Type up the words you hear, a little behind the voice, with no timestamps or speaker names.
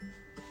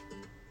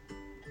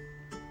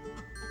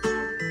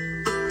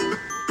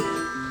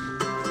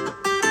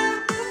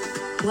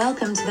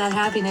Welcome to That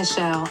Happiness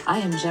Show. I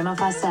am Gemma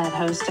Fawcett,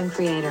 host and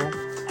creator.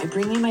 I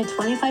bring you my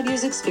 25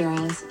 years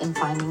experience in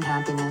finding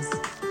happiness.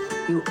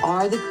 You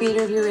are the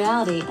creator of your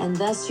reality, and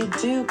thus you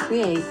do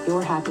create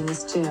your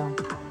happiness too.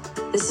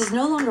 This is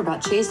no longer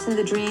about chasing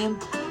the dream,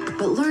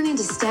 but learning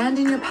to stand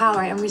in your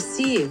power and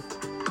receive.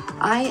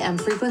 I am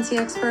frequency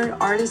expert,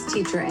 artist,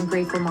 teacher, and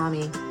grateful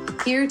mommy,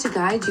 here to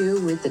guide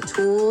you with the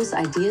tools,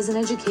 ideas, and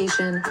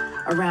education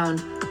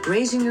around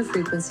raising your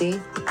frequency,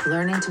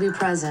 learning to be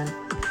present,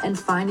 and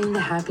finding the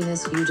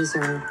happiness you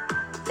deserve.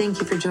 Thank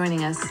you for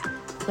joining us.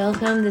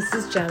 Welcome, this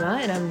is Gemma,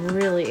 and I'm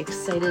really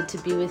excited to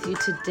be with you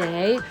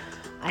today.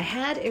 I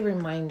had a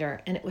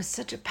reminder, and it was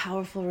such a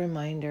powerful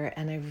reminder,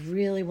 and I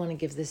really want to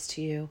give this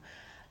to you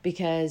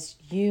because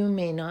you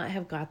may not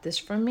have got this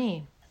from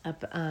me.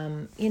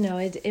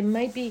 It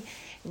might be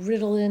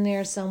riddled in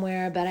there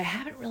somewhere, but I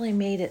haven't really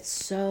made it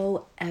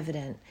so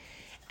evident.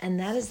 And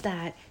that is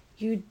that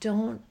you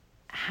don't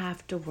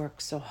have to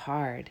work so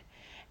hard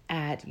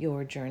at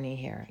your journey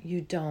here.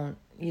 You don't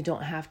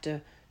have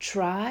to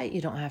try, you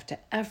don't have to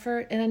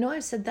effort. And I know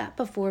I've said that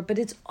before, but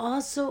it's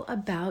also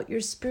about your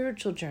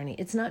spiritual journey.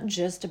 It's not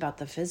just about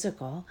the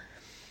physical.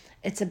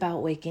 It's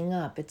about waking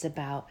up. It's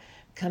about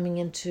coming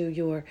into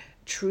your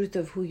truth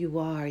of who you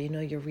are,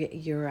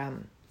 your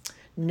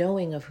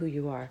knowing of who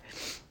you are.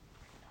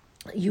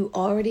 You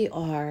already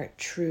are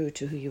true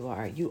to who you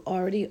are. You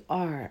already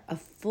are a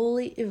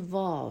fully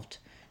evolved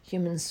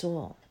human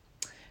soul,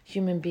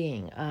 human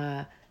being,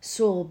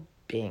 soul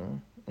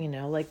being,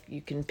 like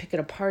you can pick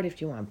it apart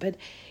if you want, but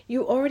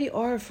you already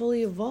are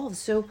fully evolved.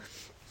 So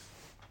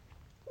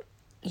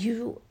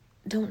you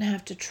don't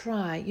have to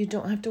try. You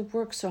don't have to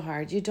work so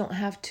hard. You don't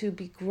have to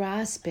be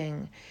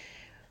grasping.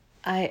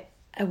 I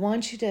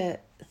want you to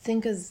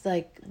think of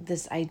like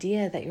this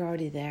idea that you're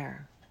already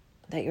there,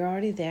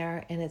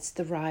 and it's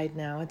the ride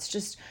now. It's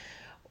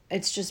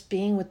just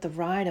being with the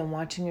ride and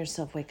watching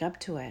yourself wake up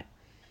to it.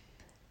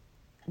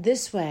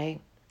 This way,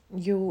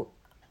 you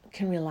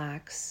can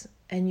relax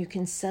and you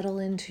can settle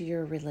into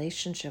your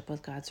relationship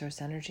with God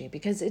Source Energy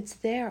because it's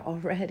there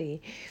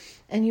already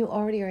and you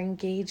already are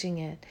engaging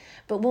it.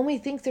 But when we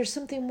think there's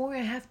something more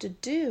I have to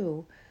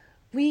do,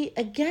 we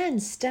again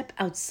step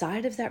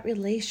outside of that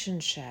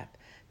relationship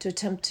to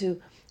attempt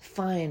to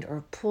find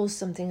or pull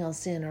something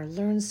else in or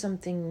learn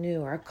something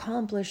new or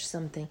accomplish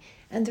something.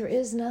 And there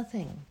is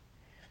nothing.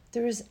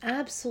 There is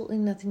absolutely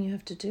nothing you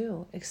have to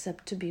do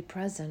except to be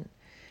present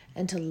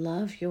and to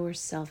love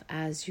yourself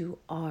as you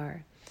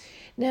are.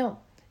 Now,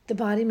 the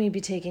body may be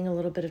taking a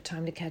little bit of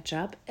time to catch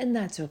up, and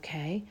that's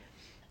okay.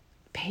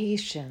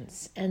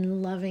 Patience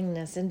and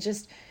lovingness and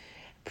just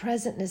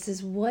presentness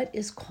is what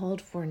is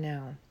called for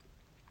now.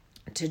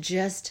 To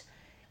just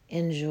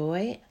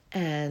enjoy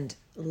and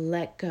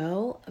let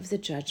go of the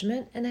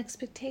judgment and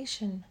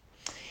expectation.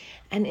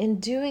 And in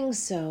doing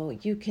so,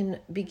 you can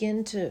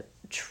begin to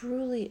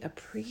truly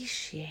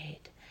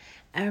appreciate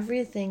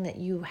everything that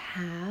you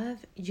have,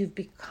 you've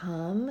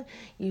become,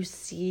 you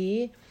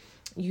see,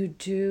 you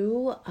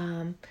do,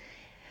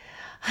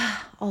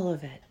 all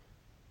of it.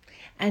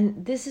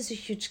 And this is a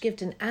huge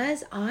gift. And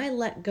as I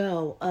let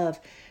go of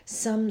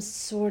some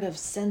sort of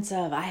sense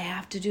of I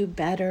have to do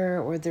better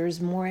or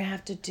there's more I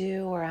have to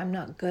do or I'm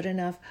not good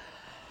enough,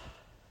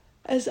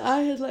 as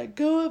I had let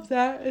go of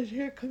that, and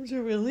here comes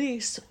a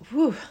release,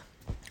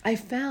 I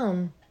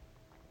found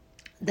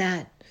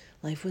that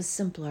life was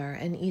simpler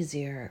and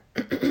easier.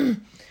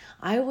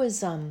 I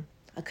was a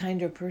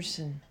kinder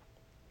person.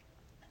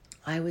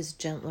 I was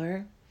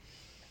gentler.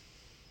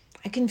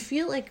 I can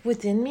feel like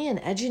within me an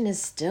edginess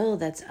still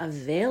that's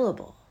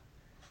available.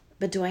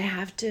 But do I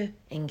have to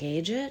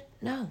engage it?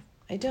 No,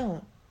 I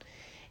don't.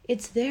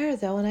 It's there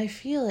though, and I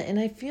feel it. And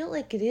I feel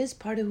like it is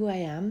part of who I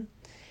am.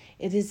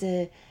 It is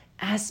an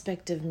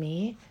aspect of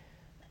me,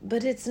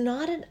 but it's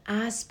not an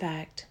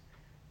aspect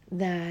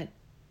that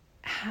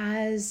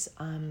has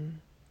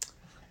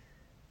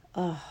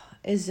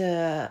is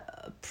a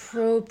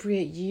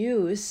appropriate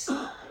use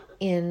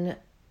in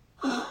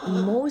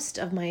most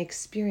of my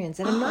experience.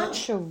 And I'm not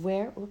sure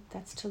where,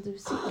 that's to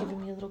Lucy giving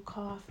me a little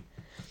cough.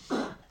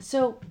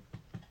 So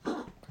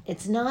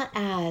it's not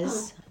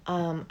as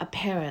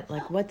apparent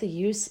like what the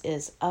use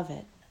is of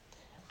it.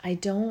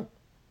 I'm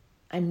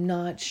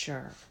not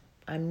sure.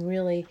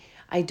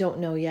 I don't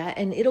know yet.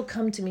 And it'll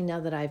come to me now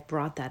that I've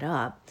brought that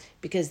up,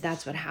 because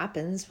that's what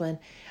happens when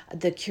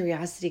the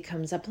curiosity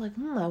comes up, like,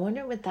 I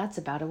wonder what that's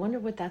about. I wonder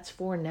what that's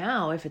for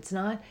now. If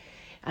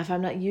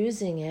I'm not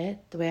using it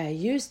the way I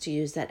used to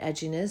use that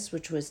edginess,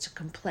 which was to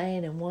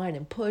complain and whine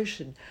and push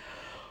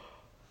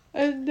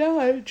and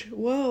nudge.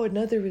 Whoa,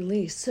 another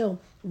release. So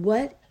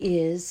what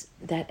is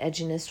that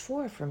edginess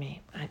for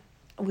me?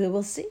 We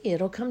will see.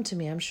 It'll come to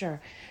me, I'm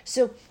sure.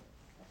 So,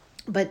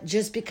 but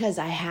just because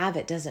I have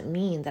it doesn't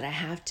mean that I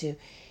have to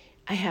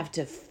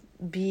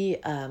be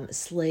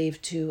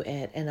slave to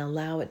it and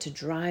allow it to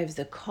drive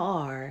the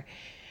car,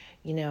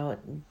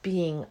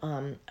 being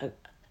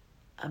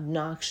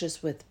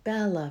obnoxious with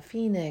Bella,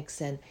 Phoenix,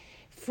 and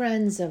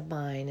friends of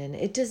mine, and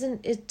it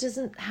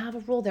doesn't have a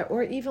role there,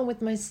 or even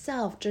with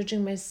myself,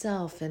 judging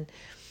myself, and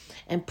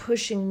and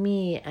pushing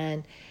me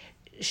and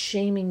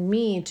shaming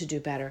me to do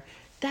better.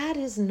 That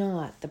is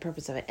not the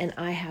purpose of it. And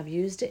I have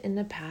used it in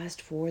the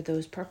past for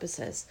those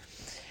purposes.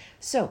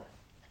 So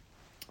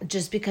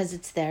just because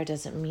it's there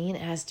doesn't mean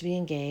it has to be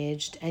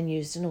engaged and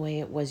used in a way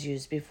it was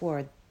used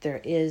before.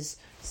 There is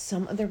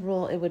some other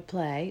role it would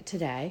play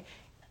today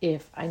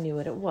if I knew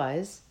what it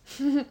was.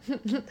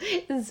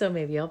 And so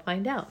maybe I'll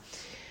find out.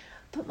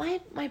 But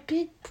my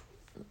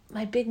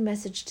big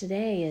message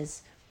today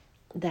is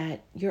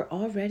that you're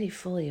already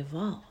fully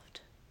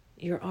evolved.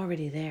 You're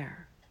already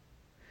there.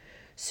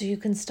 So you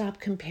can stop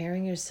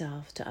comparing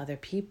yourself to other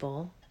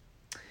people.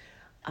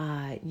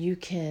 You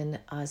can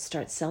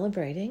start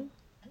celebrating.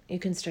 You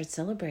can start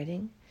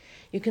celebrating.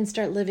 You can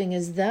start living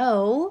as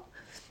though,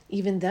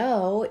 even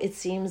though it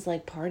seems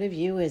like part of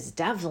you is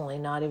definitely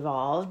not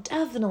evolved,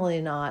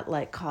 definitely not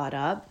like caught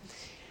up.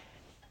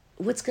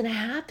 What's going to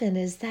happen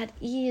is that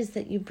ease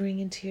that you bring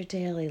into your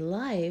daily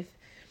life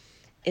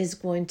is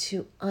going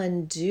to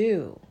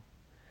undo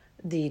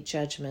the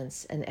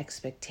judgments and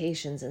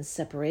expectations and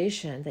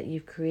separation that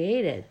you've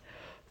created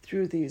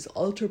through these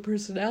alter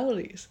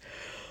personalities.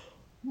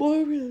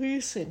 More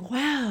releasing.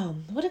 Wow,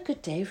 what a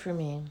good day for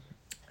me.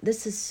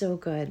 This is so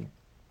good.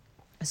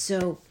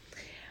 So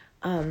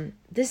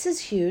this is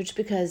huge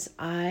because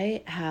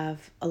I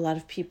have a lot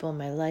of people in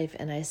my life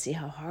and I see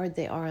how hard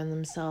they are on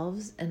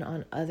themselves and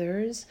on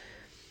others.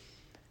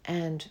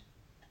 And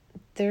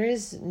there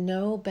is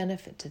no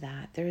benefit to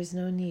that. There is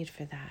no need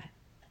for that.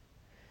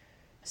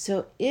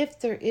 So if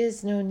there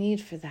is no need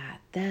for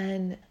that,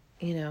 then,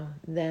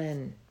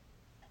 then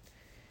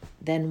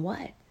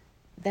what?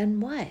 Then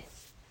what?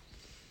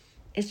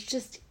 It's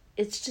just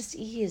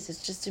ease.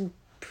 It's just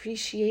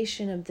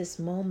appreciation of this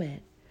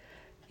moment,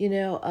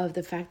 of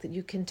the fact that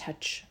you can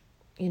touch,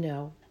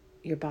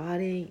 your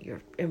body,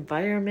 your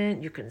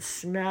environment, you can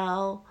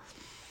smell,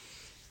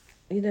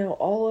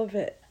 all of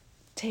it,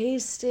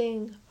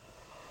 tasting,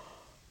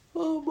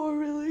 more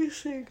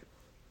releasing.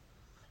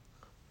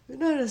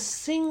 Not a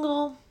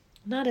single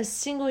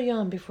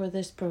yawn before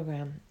this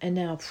program. And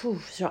now,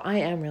 so I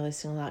am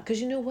releasing a lot.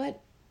 Because you know what?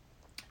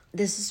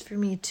 This is for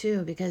me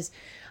too, because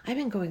I've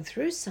been going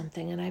through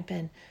something and I've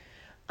been,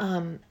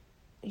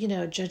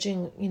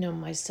 judging,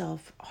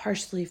 myself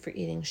harshly for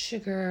eating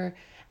sugar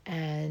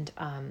and,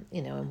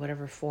 in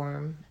whatever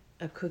form,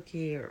 a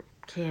cookie or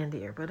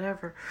candy or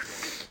whatever.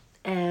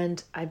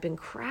 And I've been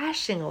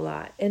crashing a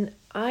lot. And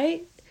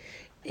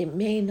it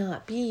may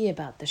not be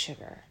about the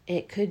sugar.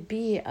 It could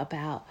be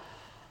about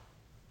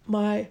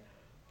my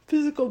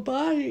physical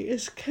body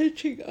is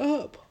catching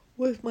up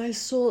with my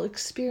soul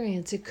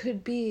experience. It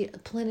could be a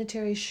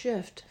planetary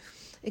shift.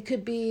 It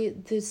could be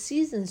the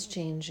seasons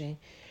changing.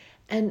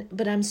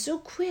 But I'm so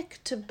quick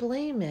to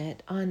blame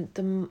it on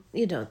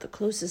the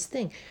closest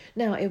thing.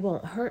 Now, it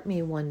won't hurt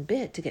me one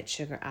bit to get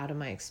sugar out of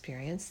my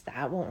experience.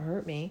 That won't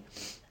hurt me.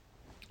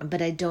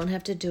 But I don't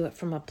have to do it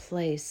from a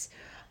place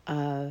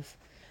of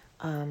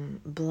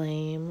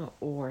blame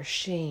or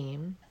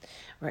shame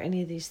or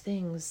any of these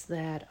things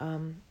that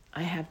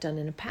I have done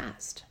in the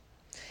past.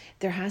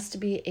 There has to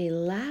be a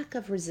lack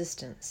of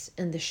resistance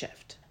in the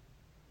shift.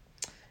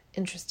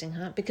 Interesting,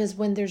 huh? Because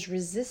when there's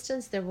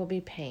resistance, there will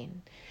be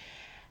pain.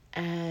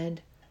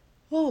 And,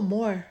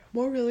 more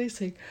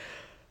releasing.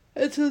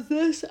 And so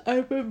this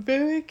I've been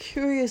very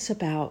curious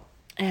about.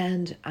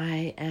 And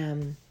I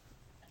am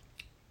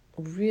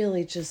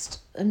really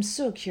I'm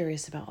so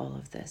curious about all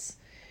of this.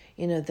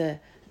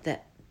 The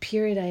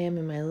period I am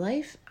in my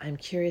life, I'm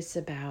curious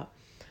about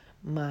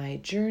my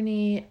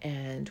journey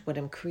and what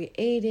I'm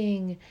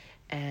creating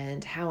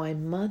and how I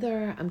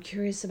mother. I'm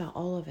curious about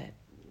all of it.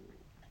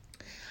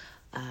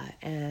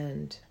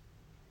 And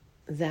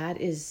that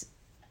is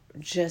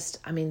just,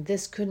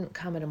 this couldn't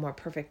come at a more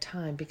perfect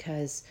time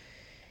because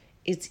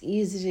it's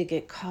easy to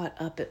get caught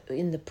up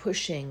in the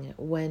pushing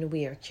when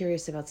we are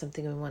curious about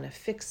something and we want to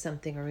fix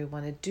something or we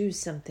want to do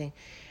something.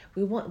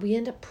 We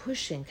end up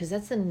pushing because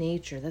that's the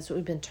nature. That's what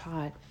we've been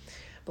taught.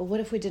 But what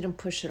if we didn't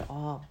push at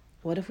all?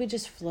 What if we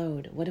just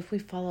flowed? What if we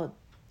followed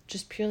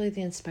just purely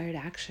the inspired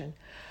action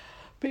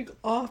being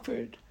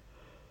offered?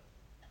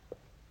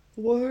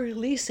 We're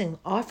releasing,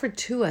 offered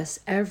to us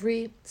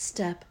every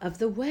step of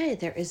the way.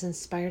 There is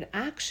inspired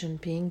action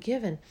being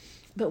given.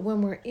 But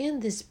when we're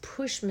in this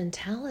push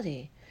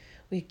mentality,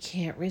 we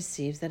can't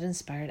receive that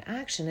inspired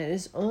action. It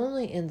is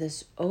only in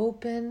this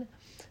open,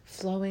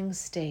 flowing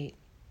state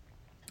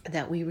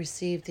that we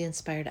receive the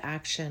inspired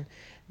action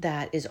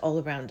that is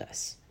all around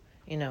us.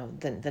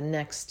 The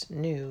next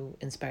new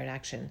inspired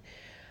action.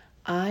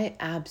 I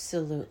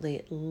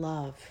absolutely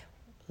love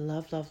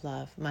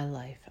my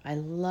life. I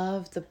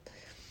love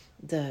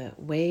the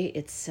way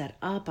it's set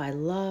up. I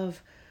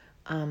love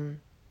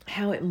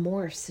how it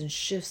morphs and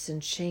shifts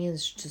and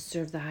changes to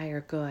serve the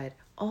higher good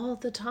all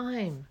the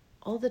time.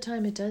 All the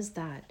time it does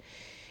that.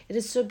 It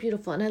is so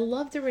beautiful. And I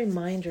love the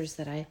reminders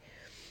that I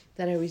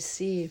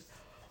receive.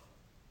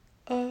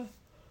 I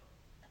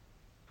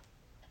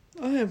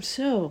am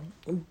so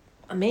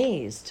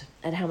amazed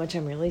at how much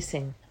I'm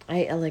releasing.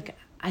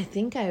 I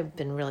think I've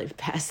been really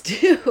past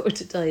due,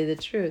 to tell you the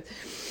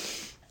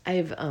truth.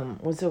 I've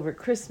was over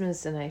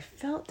Christmas and I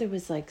felt there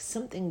was like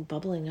something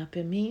bubbling up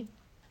in me,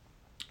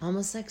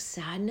 almost like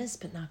sadness,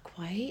 but not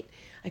quite.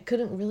 I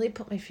couldn't really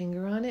put my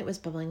finger on it. It was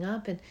bubbling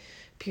up, and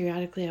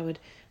periodically I would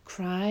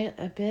cry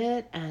a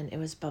bit and it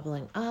was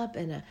bubbling up,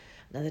 and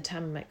another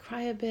time I might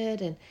cry a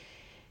bit, and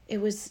it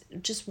was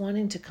just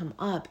wanting to come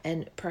up.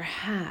 And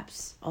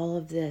perhaps all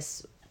of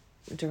this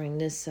during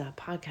this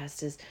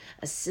podcast is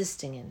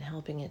assisting in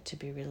helping it to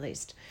be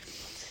released.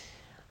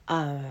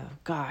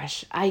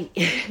 Gosh, there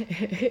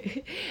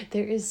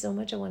is so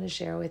much I want to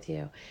share with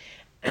you.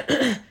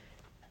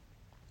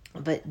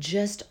 But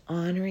just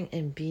honoring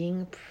and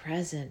being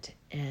present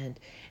and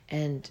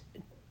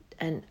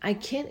I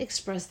can't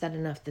express that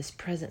enough, this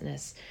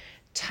presentness,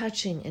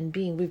 touching and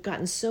being. We've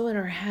gotten so in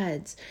our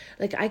heads.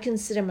 Like, I can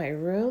sit in my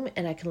room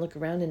and I can look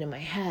around, and in my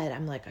head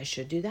I'm like, I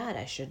should do that,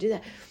 I should do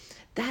that.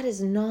 That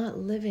is not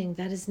living.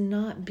 That is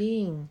not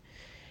being.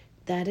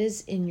 That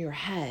is in your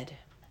head.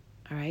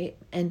 All right.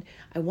 And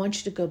I want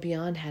you to go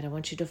beyond head. I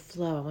want you to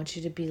flow. I want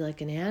you to be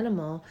like an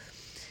animal,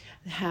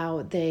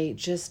 how they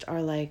just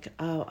are like,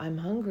 oh, I'm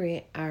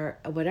hungry, or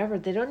whatever.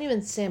 They don't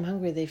even say I'm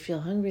hungry. They feel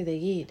hungry, they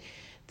eat.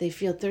 They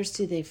feel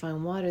thirsty, they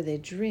find water, they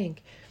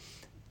drink.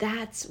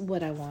 That's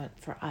what I want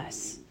for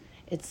us.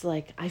 It's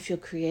like, I feel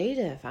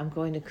creative. I'm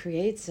going to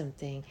create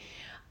something.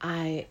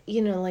 I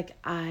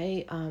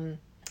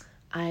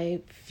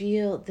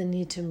feel the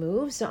need to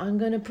move, so I'm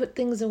going to put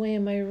things away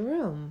in my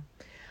room.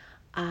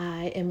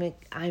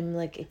 I'm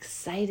like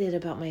excited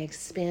about my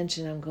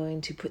expansion. I'm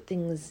going to put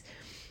things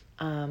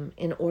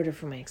in order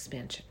for my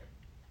expansion.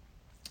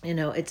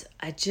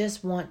 I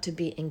just want to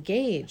be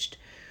engaged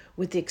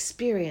with the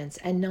experience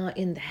and not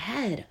in the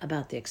head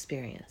about the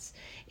experience.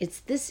 It's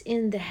this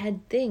in the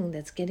head thing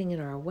that's getting in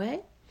our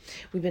way.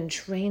 We've been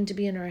trained to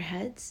be in our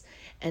heads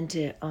and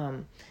to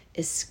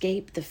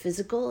escape the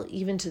physical,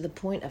 even to the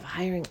point of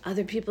hiring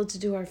other people to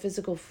do our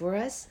physical for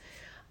us.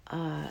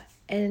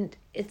 And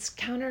it's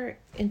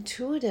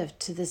counterintuitive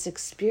to this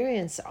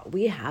experience.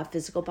 We have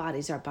physical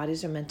bodies. Our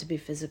bodies are meant to be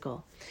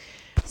physical.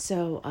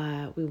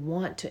 So we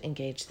want to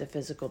engage the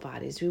physical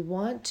bodies. We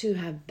want to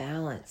have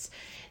balance.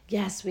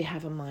 Yes, we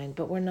have a mind,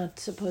 but we're not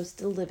supposed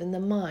to live in the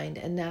mind.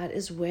 And that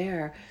is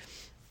where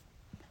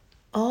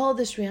all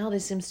this reality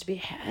seems to be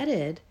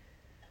headed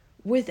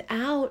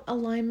without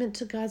alignment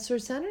to God's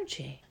source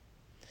energy.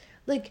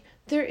 Like,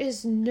 there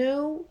is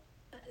no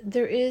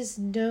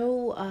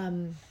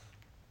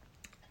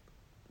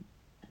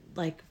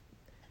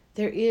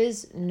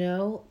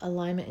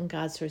alignment in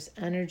God's source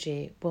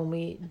energy when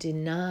we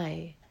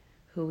deny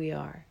who we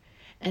are.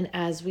 And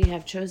as we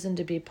have chosen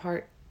to be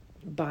part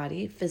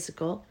body,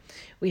 physical,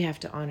 we have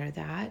to honor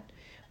that.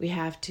 We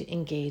have to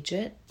engage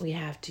it. We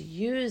have to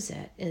use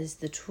it as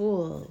the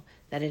tool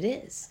that it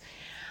is.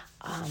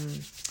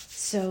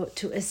 So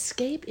to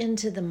escape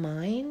into the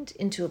mind,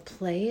 into a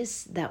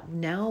place that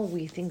now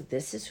we think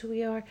this is who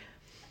we are,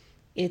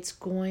 it's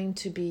going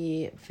to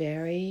be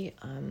very,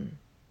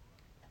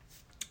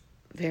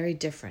 very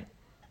different.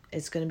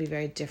 It's going to be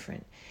very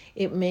different.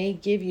 It may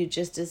give you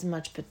just as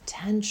much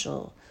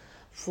potential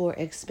for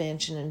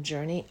expansion and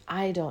journey.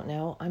 I don't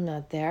know. I'm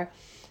not there.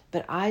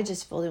 But I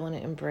just fully want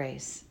to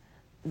embrace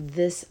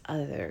this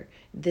other,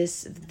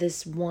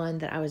 this one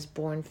that I was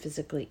born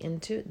physically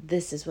into.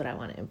 This is what I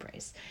want to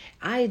embrace.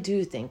 I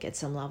do think at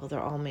some level they're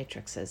all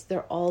matrices.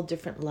 They're all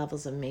different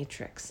levels of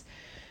matrix.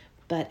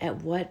 But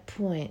at what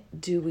point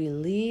do we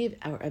leave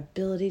our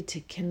ability to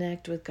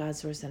connect with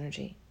God's source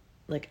energy?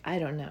 Like, I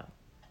don't know.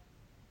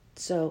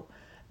 So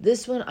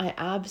this one, I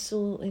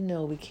absolutely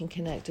know we can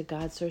connect to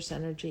God's source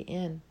energy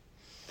in.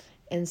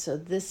 And so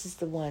this is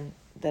the one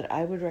that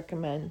I would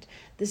recommend.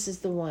 This is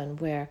the one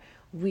where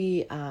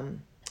we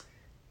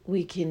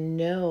can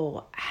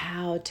know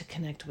how to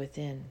connect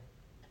within.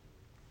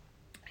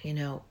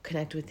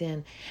 Connect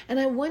within. And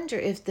I wonder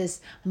if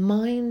this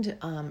mind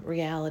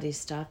reality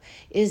stuff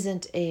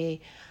isn't a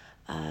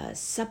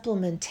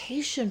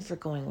supplementation for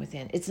going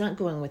within. It's not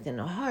going within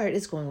the heart,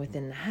 it's going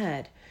within the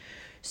head.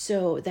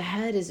 So the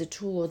head is a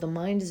tool, the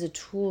mind is a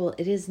tool.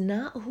 It is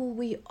not who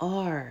we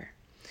are.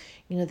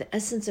 The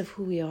essence of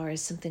who we are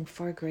is something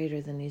far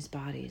greater than these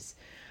bodies.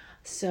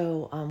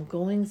 So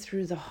going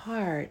through the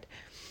heart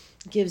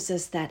gives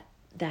us that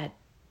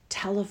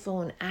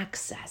telephone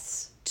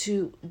access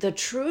to the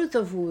truth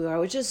of who we are,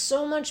 which is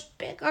so much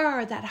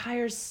bigger, that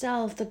higher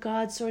self, the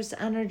God source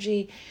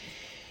energy,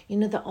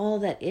 the all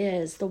that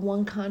is, the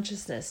one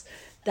consciousness.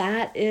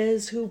 That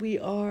is who we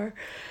are.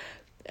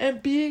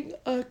 And being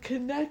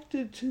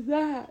connected to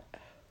that,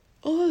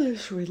 all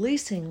this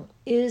releasing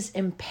is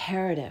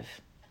imperative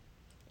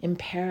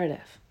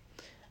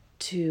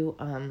to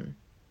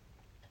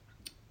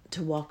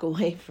walk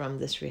away from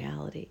this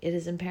reality. It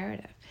is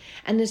imperative.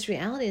 And this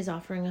reality is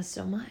offering us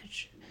so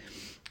much.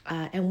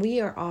 And we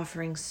are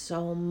offering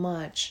so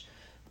much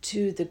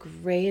to the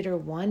greater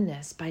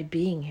oneness by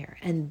being here.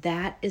 And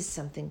that is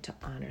something to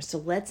honor. So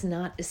let's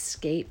not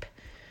escape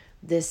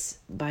this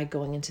by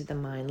going into the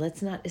mind.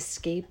 Let's not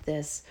escape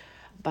this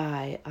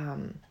by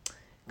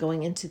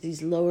going into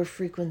these lower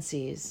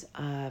frequencies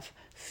of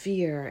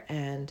fear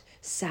and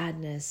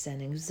sadness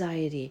and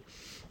anxiety,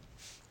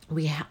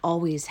 we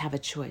always have a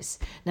choice.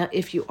 Now,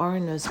 if you are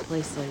in those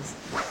places,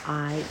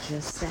 I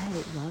just say,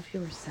 love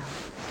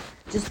yourself.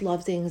 Just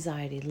love the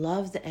anxiety,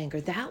 love the anger.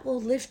 That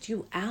will lift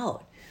you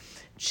out.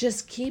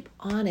 Just keep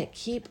on it,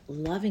 keep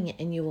loving it,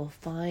 and you will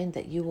find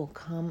that you will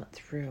come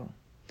through.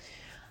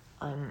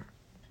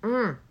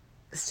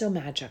 So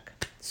magic,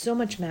 so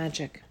much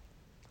magic.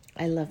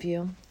 I love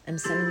you. I'm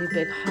sending you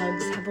big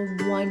hugs. Have a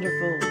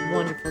wonderful,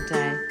 wonderful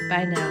day.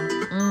 Bye now.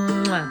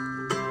 Mwah.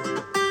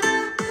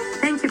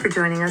 Thank you for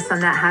joining us on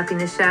That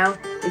Happiness Show.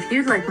 If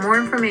you'd like more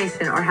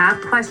information or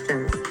have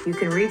questions, you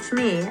can reach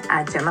me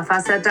at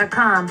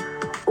GemmaFawcett.com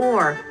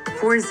or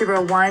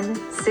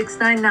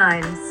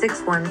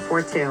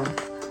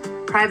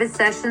 401-699-6142. Private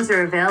sessions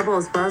are available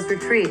as well as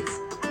retreats.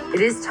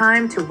 It is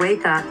time to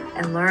wake up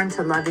and learn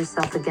to love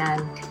yourself again.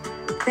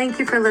 Thank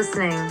you for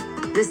listening.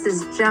 This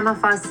is Gemma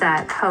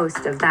Fawcett,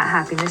 host of That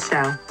Happiness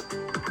Show.